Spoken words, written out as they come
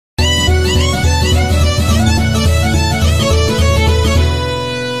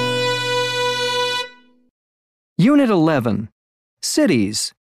Unit 11.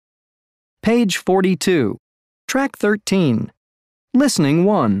 Cities. Page 42. Track 13. Listening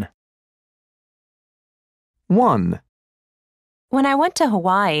 1. 1. When I went to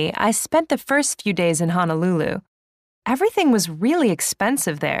Hawaii, I spent the first few days in Honolulu. Everything was really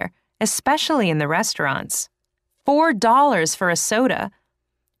expensive there, especially in the restaurants. $4 for a soda.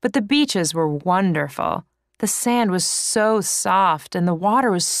 But the beaches were wonderful. The sand was so soft and the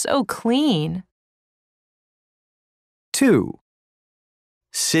water was so clean. 2.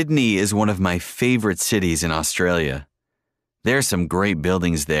 Sydney is one of my favorite cities in Australia. There are some great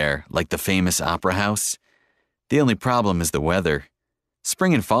buildings there, like the famous Opera House. The only problem is the weather.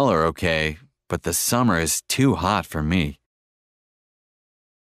 Spring and fall are okay, but the summer is too hot for me.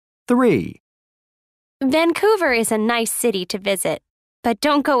 3. Vancouver is a nice city to visit, but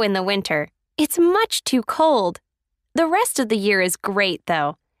don't go in the winter. It's much too cold. The rest of the year is great,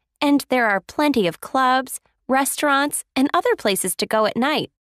 though, and there are plenty of clubs, restaurants, and other places to go at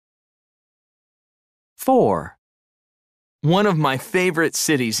night. 4. One of my favorite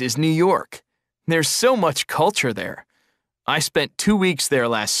cities is New York. There's so much culture there. I spent 2 weeks there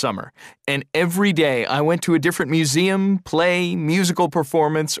last summer, and every day I went to a different museum, play, musical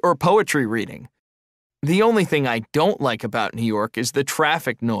performance, or poetry reading. The only thing I don't like about New York is the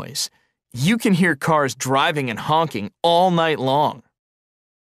traffic noise. You can hear cars driving and honking all night long.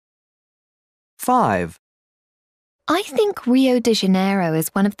 5. I think Rio de Janeiro is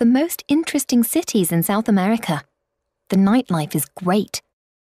one of the most interesting cities in South America. The nightlife is great.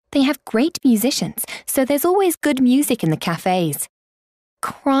 They have great musicians, so there's always good music in the cafes.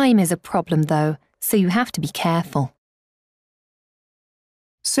 Crime is a problem, though, so you have to be careful.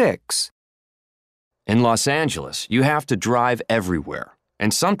 6. In Los Angeles, you have to drive everywhere,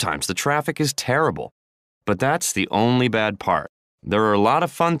 and sometimes the traffic is terrible. But that's the only bad part. There are a lot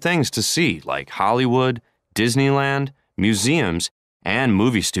of fun things to see, like Hollywood, Disneyland, museums, and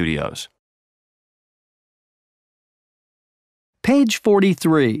movie studios. Page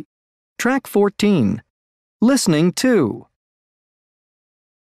 43. Track 14. Listening 2.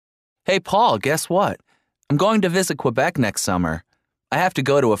 Hey, Paul, guess what? I'm going to visit Quebec next summer. I have to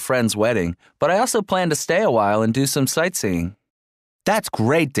go to a friend's wedding, but I also plan to stay a while and do some sightseeing. That's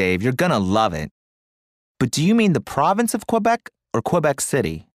great, Dave. You're gonna love it. But do you mean the province of Quebec or Quebec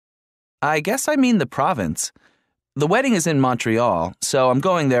City? I guess I mean the province. The wedding is in Montreal, so I'm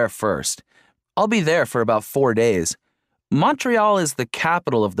going there first. I'll be there for about 4 days. Montreal is the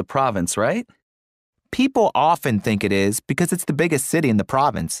capital of the province, right? People often think it is because it's the biggest city in the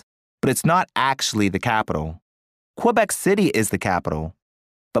province, but it's not actually the capital. Quebec City is the capital,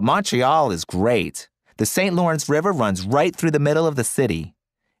 but Montreal is great. The St. Lawrence River runs right through the middle of the city.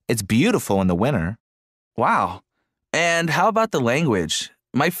 It's beautiful in the winter. Wow. And how about the language?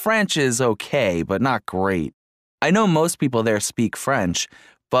 My French is okay, but not great. I know most people there speak French,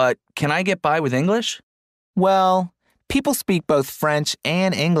 but can I get by with English? Well, people speak both French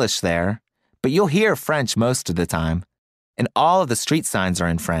and English there, but you'll hear French most of the time, and all of the street signs are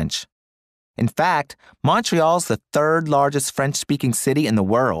in French. In fact, Montreal's the third largest French-speaking city in the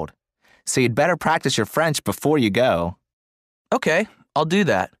world, so you'd better practice your French before you go. Okay, I'll do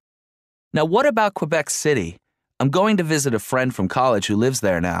that. Now, what about Quebec City? I'm going to visit a friend from college who lives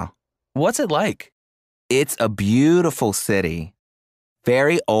there now. What's it like? It's a beautiful city.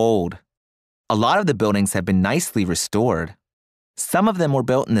 Very old. A lot of the buildings have been nicely restored. Some of them were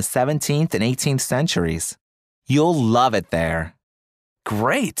built in the 17th and 18th centuries. You'll love it there.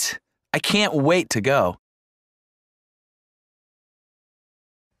 Great. I can't wait to go.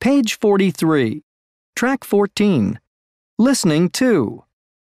 Page 43. Track 14. Listening 2.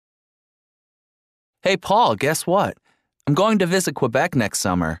 Hey, Paul, guess what? I'm going to visit Quebec next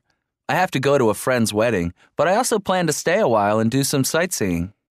summer. I have to go to a friend's wedding, but I also plan to stay a while and do some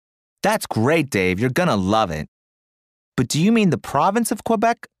sightseeing. That's great, Dave. You're gonna love it. But do you mean the province of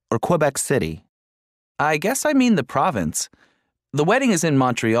Quebec or Quebec City? I guess I mean the province. The wedding is in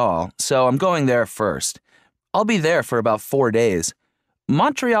Montreal, so I'm going there first. I'll be there for about 4 days.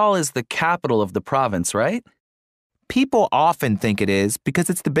 Montreal is the capital of the province, right? People often think it is because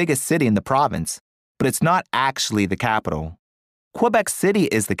it's the biggest city in the province, but it's not actually the capital. Quebec City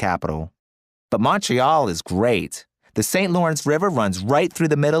is the capital, but Montreal is great. The St. Lawrence River runs right through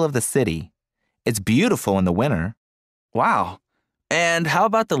the middle of the city. It's beautiful in the winter. Wow. And how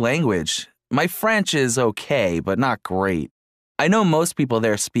about the language? My French is okay, but not great. I know most people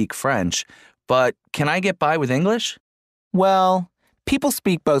there speak French, but can I get by with English? Well, people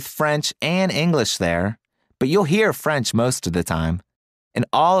speak both French and English there, but you'll hear French most of the time, and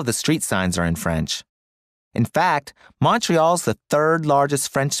all of the street signs are in French. In fact, Montreal's the third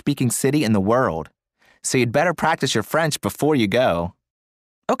largest French-speaking city in the world, so you'd better practice your French before you go.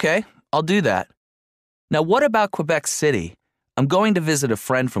 Okay, I'll do that. Now, what about Quebec City? I'm going to visit a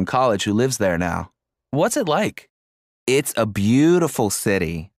friend from college who lives there now. What's it like? It's a beautiful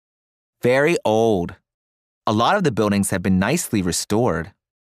city. Very old. A lot of the buildings have been nicely restored.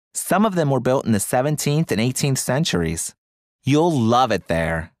 Some of them were built in the 17th and 18th centuries. You'll love it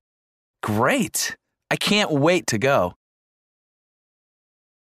there. Great! I can't wait to go.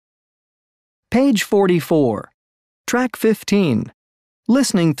 Page 44. Track 15.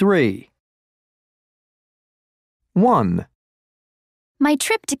 Listening 3. 1, My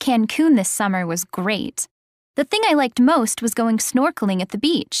trip to Cancun this summer was great. The thing I liked most was going snorkeling at the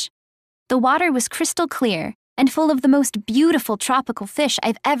beach. The water was crystal clear and full of the most beautiful tropical fish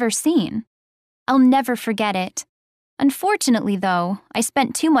I've ever seen. I'll never forget it. Unfortunately, though, I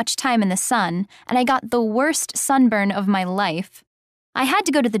spent too much time in the sun and I got the worst sunburn of my life. I had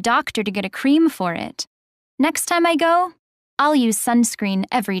to go to the doctor to get a cream for it. Next time I go, I'll use sunscreen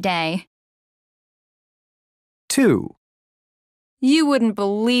every day. 2, You wouldn't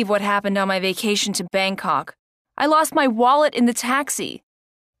believe what happened on my vacation to Bangkok. I lost my wallet in the taxi.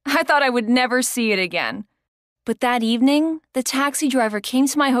 I thought I would never see it again. But that evening, the taxi driver came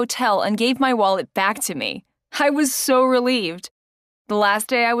to my hotel and gave my wallet back to me. I was so relieved. The last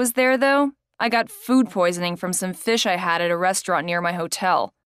day I was there, though, I got food poisoning from some fish I had at a restaurant near my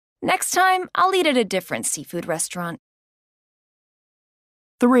hotel. Next time, I'll eat at a different seafood restaurant.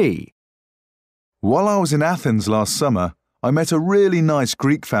 3, While I was in Athens last summer, I met a really nice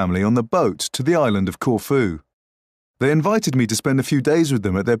Greek family on the boat to the island of Corfu. They invited me to spend a few days with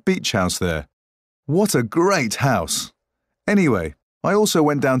them at their beach house there. What a great house! Anyway, I also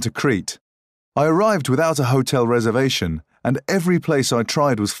went down to Crete. I arrived without a hotel reservation, and every place I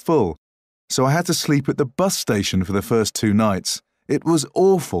tried was full, so I had to sleep at the bus station for the first 2 nights. It was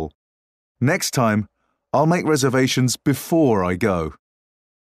awful. Next time, I'll make reservations before I go.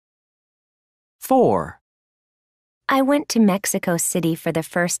 4, I went to Mexico City for the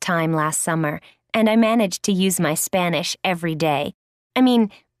first time last summer, and I managed to use my Spanish every day. I mean,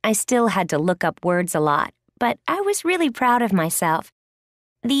 I still had to look up words a lot, but I was really proud of myself.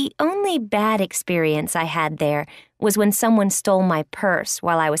 The only bad experience I had there was when someone stole my purse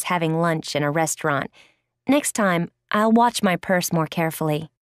while I was having lunch in a restaurant. Next time, I'll watch my purse more carefully.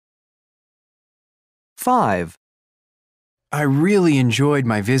 5, I really enjoyed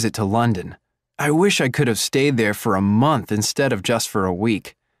my visit to London. I wish I could have stayed there for a month instead of just for a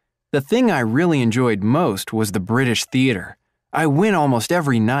week. The thing I really enjoyed most was the British theater. I went almost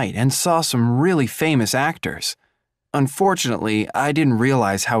every night and saw some really famous actors. Unfortunately, I didn't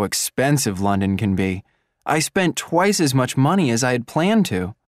realize how expensive London can be. I spent twice as much money as I had planned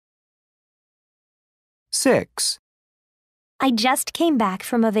to. 6, I just came back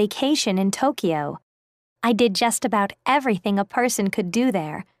from a vacation in Tokyo. I did just about everything a person could do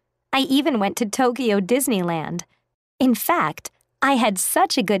there. I even went to Tokyo Disneyland. In fact, I had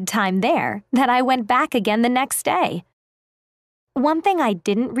such a good time there that I went back again the next day. One thing I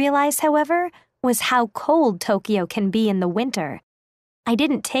didn't realize, however, was how cold Tokyo can be in the winter. I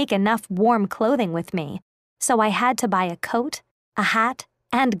didn't take enough warm clothing with me, so I had to buy a coat, a hat,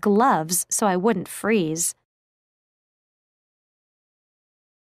 and gloves so I wouldn't freeze.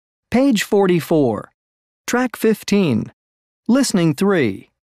 Page 44. Track 15. Listening 3.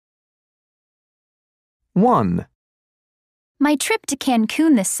 1, My trip to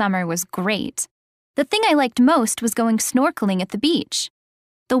Cancun this summer was great. The thing I liked most was going snorkeling at the beach.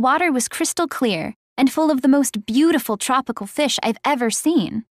 The water was crystal clear and full of the most beautiful tropical fish I've ever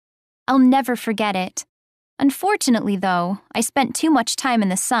seen. I'll never forget it. Unfortunately, though, I spent too much time in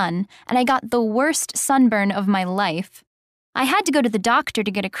the sun and I got the worst sunburn of my life. I had to go to the doctor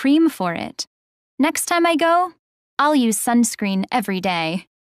to get a cream for it. Next time I go, I'll use sunscreen every day.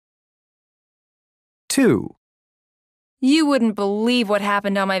 2, You wouldn't believe what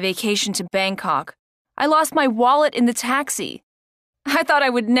happened on my vacation to Bangkok. I lost my wallet in the taxi. I thought I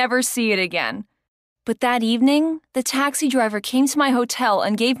would never see it again. But that evening, the taxi driver came to my hotel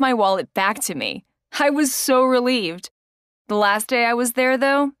and gave my wallet back to me. I was so relieved. The last day I was there,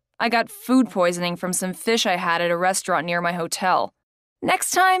 though, I got food poisoning from some fish I had at a restaurant near my hotel.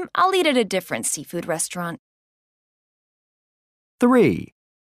 Next time, I'll eat at a different seafood restaurant. 3,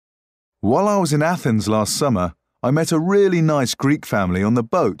 While I was in Athens last summer, I met a really nice Greek family on the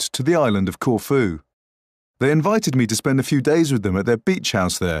boat to the island of Corfu. They invited me to spend a few days with them at their beach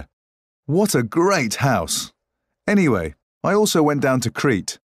house there. What a great house! Anyway, I also went down to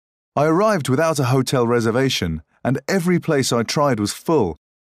Crete. I arrived without a hotel reservation, and every place I tried was full,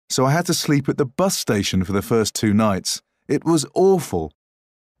 so I had to sleep at the bus station for the first 2 nights. It was awful.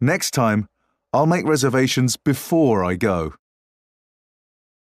 Next time, I'll make reservations before I go.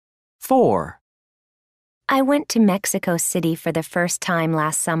 4. I went to Mexico City for the first time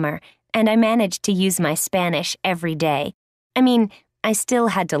last summer, and I managed to use my Spanish every day. I mean, I still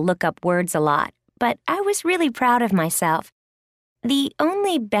had to look up words a lot, but I was really proud of myself. The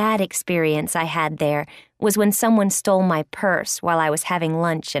only bad experience I had there was when someone stole my purse while I was having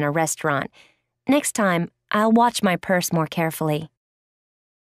lunch in a restaurant. Next time, I'll watch my purse more carefully.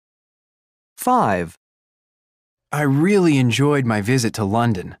 5. I really enjoyed my visit to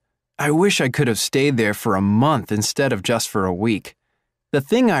London. I wish I could have stayed there for a month instead of just for a week. The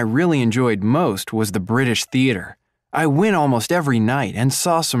thing I really enjoyed most was the British theater. I went almost every night and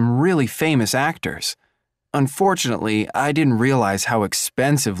saw some really famous actors. Unfortunately, I didn't realize how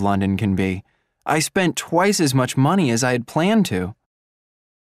expensive London can be. I spent twice as much money as I had planned to.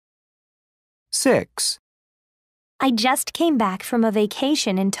 6. I just came back from a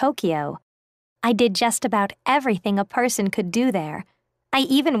vacation in Tokyo. I did just about everything a person could do there. I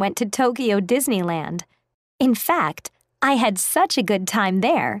even went to Tokyo Disneyland. In fact, I had such a good time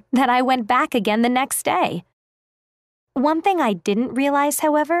there that I went back again the next day. One thing I didn't realize,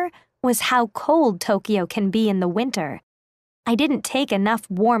 however, was how cold Tokyo can be in the winter. I didn't take enough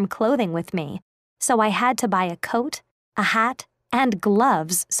warm clothing with me, so I had to buy a coat, a hat, and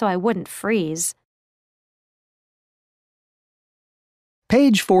gloves so I wouldn't freeze.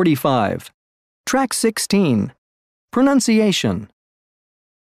 Page 45. Track 16. Pronunciation.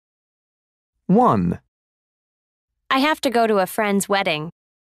 1, I have to go to a friend's wedding.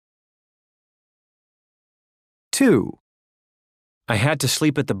 2, I had to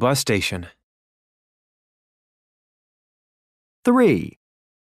sleep at the bus station. 3,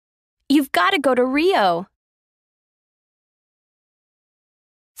 You've got to go to Rio.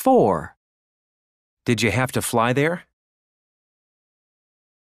 4, Did you have to fly there?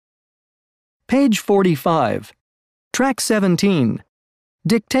 Page 45. Track 17.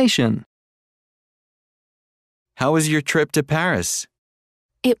 Dictation. How was your trip to Paris?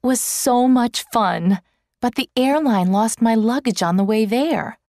 It was so much fun, but the airline lost my luggage on the way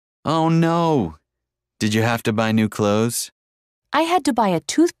there. Oh no! Did you have to buy new clothes? I had to buy a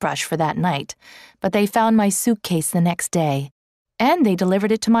toothbrush for that night, but they found my suitcase the next day. And they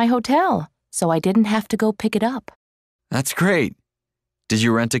delivered it to my hotel, so I didn't have to go pick it up. That's great. Did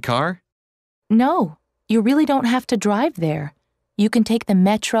you rent a car? No, you really don't have to drive there. You can take the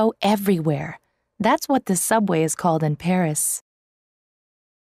metro everywhere. That's what the subway is called in Paris.